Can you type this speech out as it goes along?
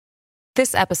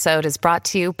This episode is brought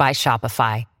to you by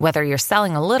Shopify. Whether you're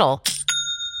selling a little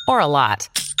or a lot,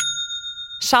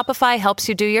 Shopify helps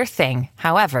you do your thing,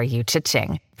 however you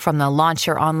cha-ching. From the launch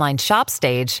your online shop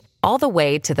stage, all the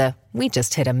way to the we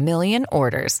just hit 1 million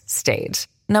orders stage.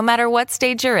 No matter what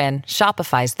stage you're in,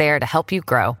 Shopify's there to help you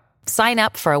grow. Sign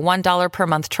up for a $1 per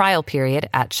month trial period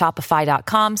at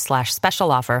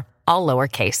shopify.com/special offer, all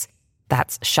lowercase.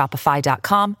 That's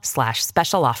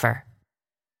shopify.com/special offer.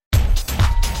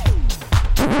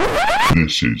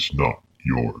 This is not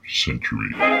your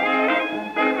century.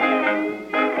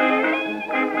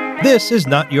 This is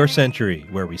Not Your Century,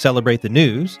 where we celebrate the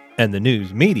news and the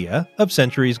news media of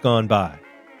centuries gone by.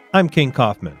 I'm King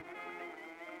Kaufman.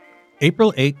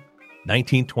 April 8,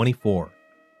 1924.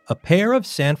 A pair of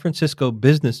San Francisco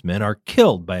businessmen are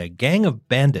killed by a gang of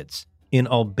bandits in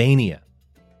Albania.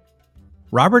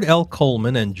 Robert L.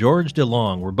 Coleman and George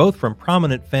DeLong were both from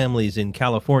prominent families in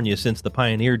California since the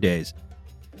pioneer days.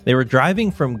 They were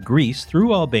driving from Greece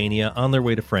through Albania on their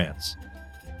way to France.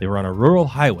 They were on a rural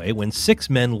highway when 6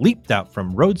 men leaped out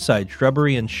from roadside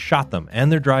shrubbery and shot them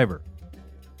and their driver.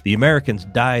 The Americans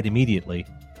died immediately.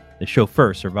 The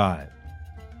chauffeur survived.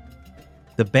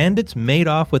 The bandits made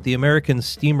off with the Americans'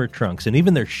 steamer trunks and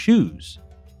even their shoes.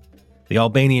 The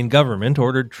Albanian government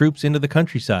ordered troops into the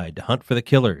countryside to hunt for the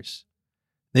killers.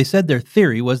 They said their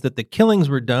theory was that the killings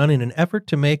were done in an effort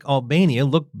to make Albania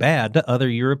look bad to other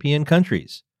European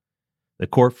countries. The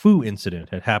Corfu incident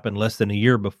had happened less than a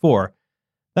year before.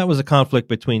 That was a conflict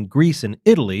between Greece and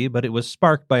Italy, but it was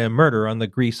sparked by a murder on the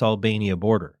Greece-Albania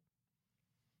border.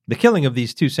 The killing of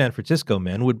these 2 San Francisco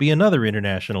men would be another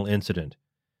international incident.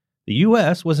 The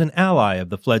U.S. was an ally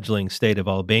of the fledgling state of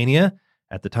Albania.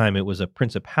 At the time it was a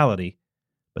principality,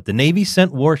 but the Navy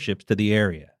sent warships to the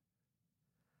area.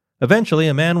 Eventually,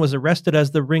 a man was arrested as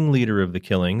the ringleader of the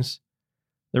killings.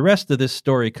 The rest of this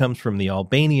story comes from the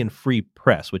Albanian Free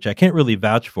Press, which I can't really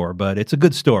vouch for, but it's a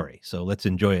good story, so let's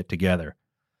enjoy it together.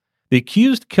 The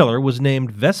accused killer was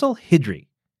named Vesel Hidri,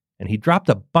 and he dropped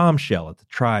a bombshell at the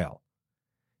trial.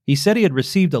 He said he had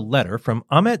received a letter from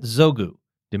Ahmet Zogu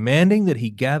demanding that he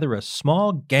gather a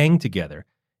small gang together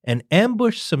and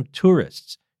ambush some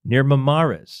tourists near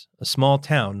Mamares, a small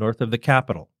town north of the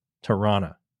capital,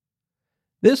 Tirana.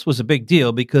 This was a big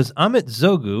deal because Ahmet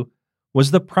Zogu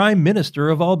was the Prime Minister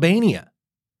of Albania.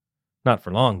 Not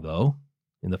for long, though.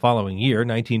 In the following year,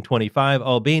 1925,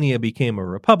 Albania became a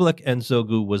republic and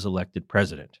Zogu was elected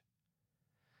president.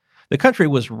 The country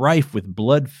was rife with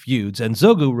blood feuds, and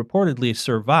Zogu reportedly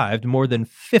survived more than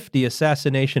 50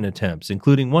 assassination attempts,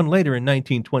 including one later in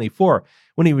 1924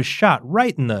 when he was shot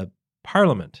right in the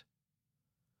parliament.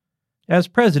 As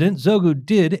president, Zogu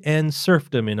did end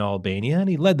serfdom in Albania, and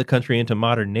he led the country into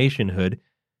modern nationhood.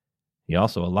 He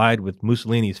also allied with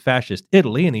Mussolini's fascist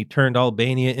Italy, and he turned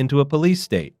Albania into a police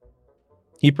state.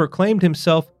 He proclaimed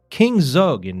himself King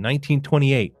Zog in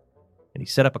 1928, and he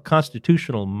set up a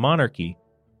constitutional monarchy,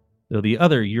 though the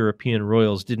other European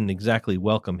royals didn't exactly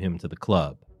welcome him to the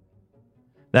club.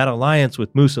 That alliance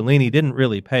with Mussolini didn't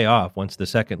really pay off once the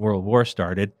Second World War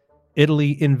started.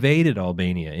 Italy invaded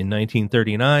Albania in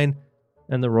 1939,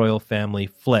 and the royal family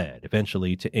fled,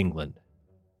 eventually to England.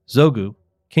 Zogu,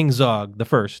 King Zog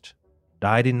I,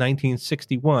 died in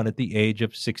 1961 at the age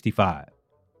of 65.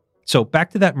 So back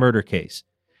to that murder case,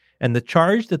 and the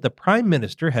charge that the Prime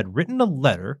Minister had written a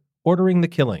letter ordering the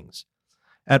killings.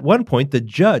 At one point, the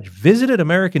judge visited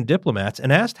American diplomats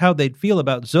and asked how they'd feel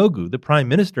about Zogu, the Prime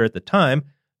Minister at the time,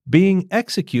 being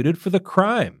executed for the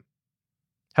crime.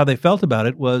 How they felt about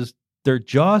it was their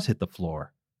jaws hit the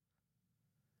floor.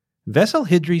 Vesel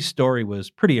Hidri's story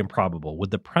was pretty improbable. Would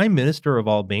the Prime Minister of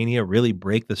Albania really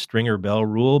break the Stringer Bell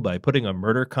rule by putting a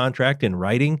murder contract in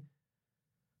writing?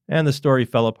 And the story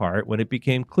fell apart when it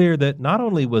became clear that not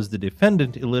only was the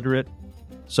defendant illiterate,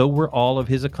 so were all of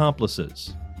his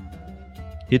accomplices.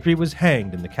 Hidri was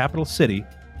hanged in the capital city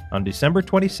on December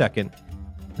 22,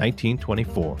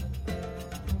 1924.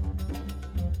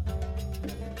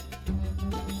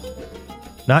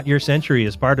 Not Your Century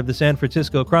is part of the San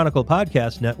Francisco Chronicle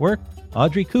podcast network.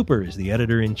 Audrey Cooper is the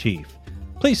editor-in-chief.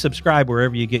 Please subscribe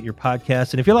wherever you get your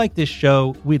podcasts, and if you like this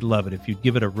show, we'd love it if you'd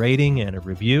give it a rating and a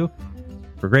review.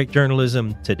 For great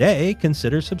journalism today,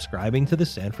 consider subscribing to the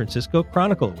San Francisco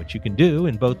Chronicle, which you can do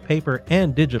in both paper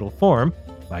and digital form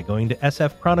by going to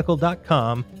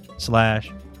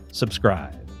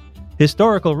sfchronicle.com/subscribe.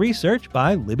 Historical research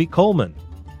by Libby Coleman.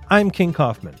 I'm King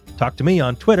Kaufman. Talk to me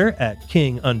on Twitter at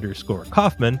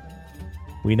King_Kaufman.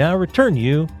 We now return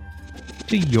you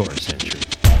to your century.